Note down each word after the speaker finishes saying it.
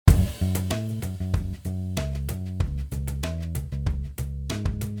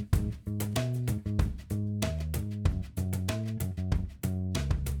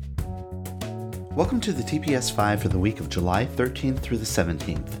Welcome to the TPS5 for the week of July 13th through the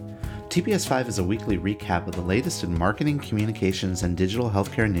 17th. TPS5 is a weekly recap of the latest in marketing, communications, and digital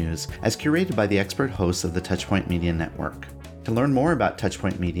healthcare news as curated by the expert hosts of the Touchpoint Media Network. To learn more about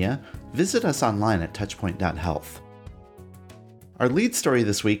Touchpoint Media, visit us online at touchpoint.health. Our lead story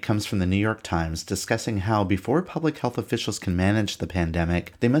this week comes from the New York Times discussing how before public health officials can manage the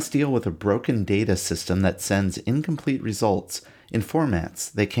pandemic, they must deal with a broken data system that sends incomplete results in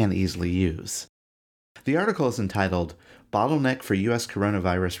formats they can't easily use. The article is entitled, Bottleneck for U.S.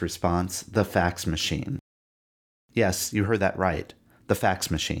 Coronavirus Response, the Fax Machine. Yes, you heard that right, the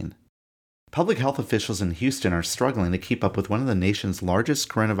fax machine. Public health officials in Houston are struggling to keep up with one of the nation's largest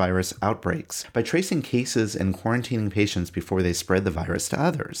coronavirus outbreaks by tracing cases and quarantining patients before they spread the virus to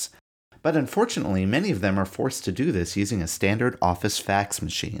others. But unfortunately, many of them are forced to do this using a standard office fax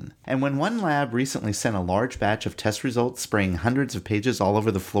machine. And when one lab recently sent a large batch of test results spraying hundreds of pages all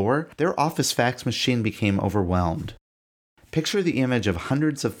over the floor, their office fax machine became overwhelmed. Picture the image of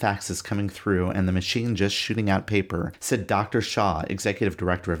hundreds of faxes coming through and the machine just shooting out paper, said Dr. Shaw, executive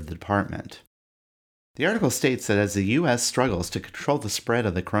director of the department. The article states that as the U.S. struggles to control the spread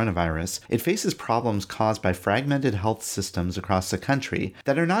of the coronavirus, it faces problems caused by fragmented health systems across the country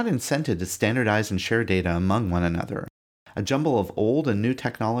that are not incented to standardize and share data among one another. A jumble of old and new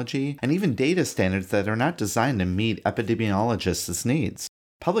technology, and even data standards that are not designed to meet epidemiologists' needs.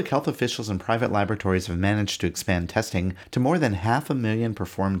 Public health officials and private laboratories have managed to expand testing to more than 500,000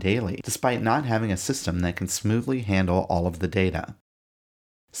 performed daily, despite not having a system that can smoothly handle all of the data.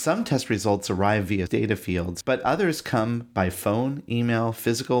 Some test results arrive via data fields, but others come by phone, email,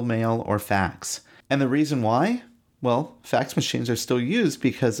 physical mail, or fax. And the reason why? Well, fax machines are still used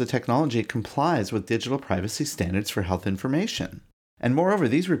because the technology complies with digital privacy standards for health information. And moreover,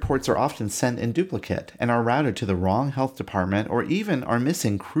 these reports are often sent in duplicate and are routed to the wrong health department or even are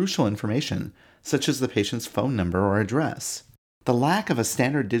missing crucial information, such as the patient's phone number or address. The lack of a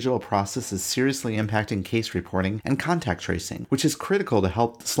standard digital process is seriously impacting case reporting and contact tracing, which is critical to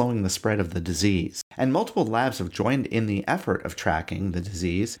help slowing the spread of the disease. And multiple labs have joined in the effort of tracking the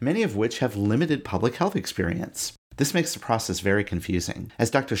disease, many of which have limited public health experience. This makes the process very confusing.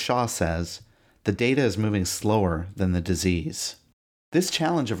 As Dr. Shaw says, the data is moving slower than the disease. This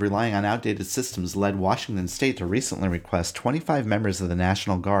challenge of relying on outdated systems led Washington State to recently request 25 members of the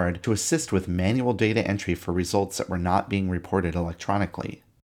National Guard to assist with manual data entry for results that were not being reported electronically.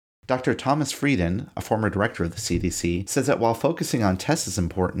 Dr. Thomas Frieden, a former director of the CDC, says that while focusing on tests is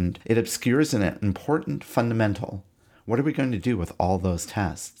important, it obscures an important fundamental. What are we going to do with all those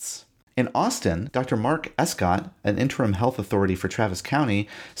tests? In Austin, Dr. Mark Escott, an interim health authority for Travis County,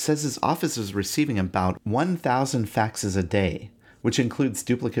 says his office is receiving about 1,000 faxes a day, which includes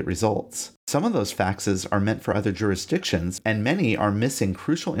duplicate results. Some of those faxes are meant for other jurisdictions, and many are missing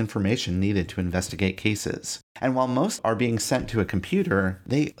crucial information needed to investigate cases. And while most are being sent to a computer,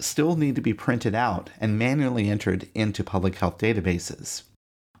 they still need to be printed out and manually entered into public health databases.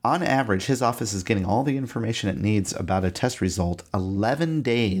 On average, his office is getting all the information it needs about a test result 11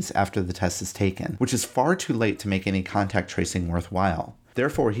 days after the test is taken, which is far too late to make any contact tracing worthwhile.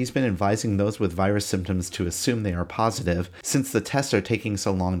 Therefore, he's been advising those with virus symptoms to assume they are positive, since the tests are taking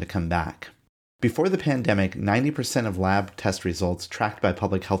so long to come back. Before the pandemic, 90% of lab test results tracked by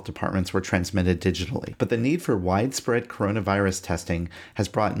public health departments were transmitted digitally. But the need for widespread coronavirus testing has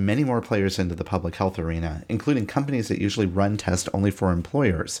brought many more players into the public health arena, including companies that usually run tests only for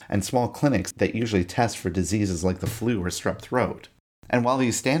employers, and small clinics that usually test for diseases like the flu or strep throat. And while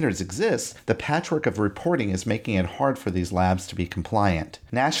these standards exist, the patchwork of reporting is making it hard for these labs to be compliant.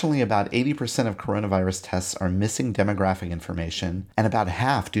 Nationally, about 80% of coronavirus tests are missing demographic information, and about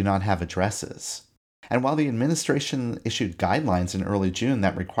half do not have addresses. And while the administration issued guidelines in early June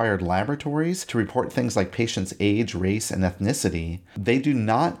that required laboratories to report things like patients' age, race, and ethnicity, they do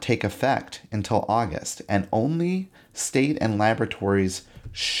not take effect until August, and only state and laboratories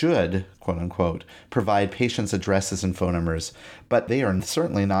should, quote-unquote, provide patients' addresses and phone numbers, but they are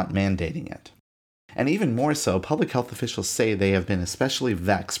certainly not mandating it. And even more so, public health officials say they have been especially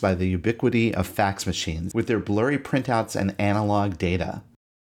vexed by the ubiquity of fax machines with their blurry printouts and analog data.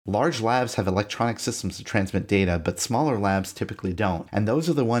 Large labs have electronic systems to transmit data, but smaller labs typically don't, and those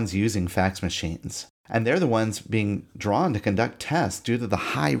are the ones using fax machines. And they're the ones being drawn to conduct tests due to the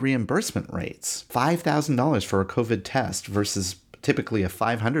high reimbursement rates. $5,000 for a COVID test versus typically a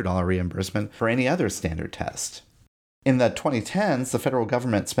 $500 reimbursement for any other standard test. In the 2010s, the federal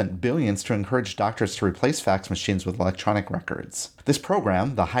government spent billions to encourage doctors to replace fax machines with electronic records. This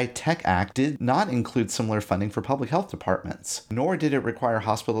program, the High Tech Act, did not include similar funding for public health departments, nor did it require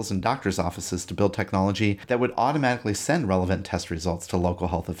hospitals and doctors' offices to build technology that would automatically send relevant test results to local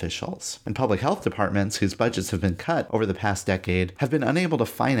health officials. And public health departments, whose budgets have been cut over the past decade, have been unable to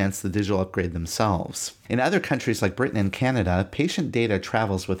finance the digital upgrade themselves. In other countries like Britain and Canada, patient data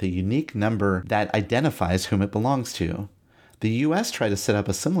travels with a unique number that identifies whom it belongs to. The U.S. tried to set up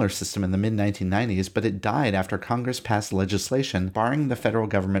a similar system in the mid-1990s, but it died after Congress passed legislation barring the federal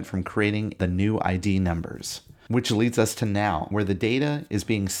government from creating the new ID numbers. Which leads us to now, where the data is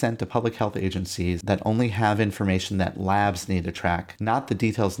being sent to public health agencies that only have information that labs need to track, not the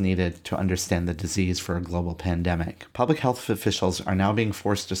details needed to understand the disease for a global pandemic. Public health officials are now being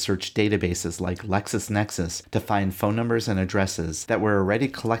forced to search databases like LexisNexis to find phone numbers and addresses that were already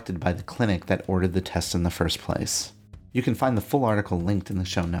collected by the clinic that ordered the test in the first place. You can find the full article linked in the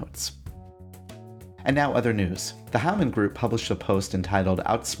show notes. And now other news. The Howman Group published a post entitled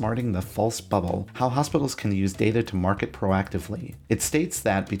Outsmarting the False Bubble, How Hospitals Can Use Data to Market Proactively. It states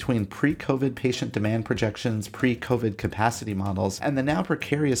that between pre-COVID patient demand projections, pre-COVID capacity models, and the now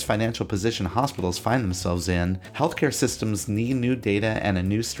precarious financial position hospitals find themselves in, healthcare systems need new data and a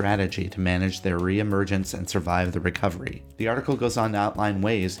new strategy to manage their reemergence and survive the recovery. The article goes on to outline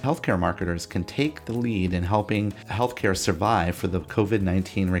ways healthcare marketers can take the lead in helping healthcare survive for the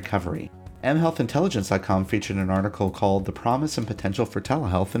COVID-19 recovery. mHealthIntelligence.com featured an article called The Promise and Potential for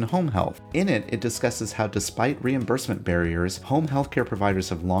Telehealth and Home Health. In it, it discusses how despite reimbursement barriers, home healthcare providers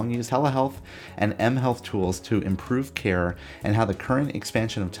have long used telehealth and mHealth tools to improve care, and how the current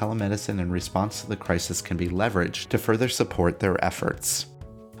expansion of telemedicine in response to the crisis can be leveraged to further support their efforts.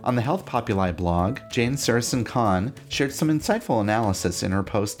 On the Health Populi blog, Jane Sarasin-Khan shared some insightful analysis in her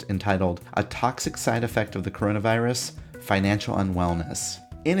post entitled A Toxic Side Effect of the Coronavirus, Financial Unwellness.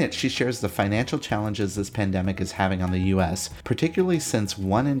 In it, she shares the financial challenges this pandemic is having on the U.S., particularly since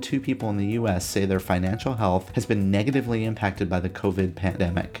 1 in 2 people in the U.S. say their financial health has been negatively impacted by the COVID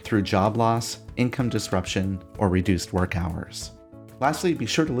pandemic through job loss, income disruption, or reduced work hours. Lastly, be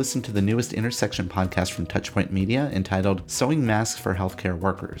sure to listen to the newest Intersection podcast from Touchpoint Media entitled Sewing Masks for Healthcare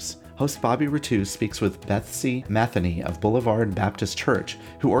Workers. Host Bobby Ratu speaks with Betsy Matheny of Boulevard Baptist Church,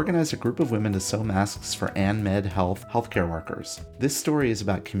 who organized a group of women to sew masks for AnMed Health healthcare workers. This story is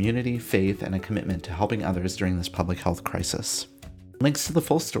about community, faith, and a commitment to helping others during this public health crisis. Links to the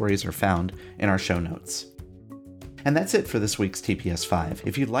full stories are found in our show notes. And that's it for this week's TPS5.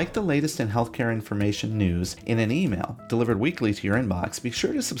 If you'd like the latest in healthcare information news in an email delivered weekly to your inbox, be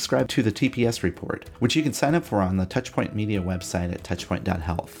sure to subscribe to the TPS Report, which you can sign up for on the Touchpoint Media website at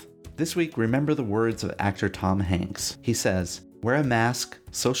touchpoint.health. This week, remember the words of actor Tom Hanks. He says, "Wear a mask,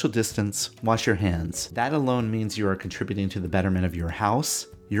 social distance, wash your hands. That alone means you are contributing to the betterment of your house,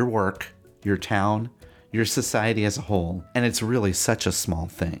 your work, your town, your society as a whole, and it's really such a small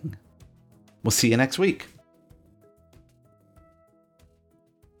thing." We'll see you next week.